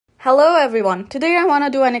Hello everyone, today I want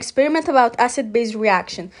to do an experiment about acid-base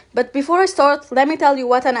reaction. But before I start, let me tell you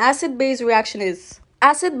what an acid-base reaction is.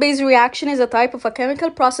 Acid-base reaction is a type of a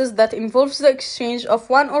chemical process that involves the exchange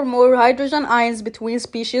of one or more hydrogen ions between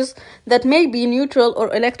species that may be neutral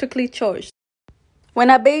or electrically charged.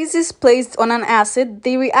 When a base is placed on an acid,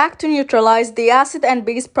 they react to neutralize the acid and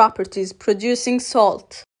base properties, producing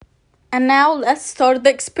salt. And now let's start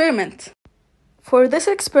the experiment. For this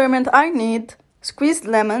experiment, I need squeezed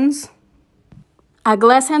lemons, a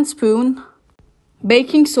glass and spoon,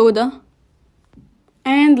 baking soda,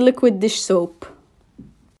 and liquid dish soap.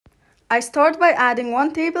 I start by adding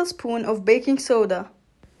 1 tablespoon of baking soda.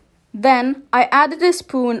 Then I added a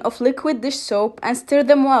spoon of liquid dish soap and stir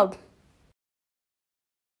them well.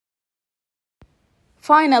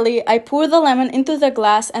 Finally, I pour the lemon into the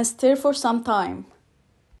glass and stir for some time.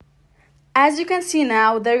 As you can see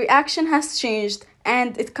now, the reaction has changed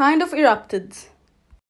and it kind of erupted.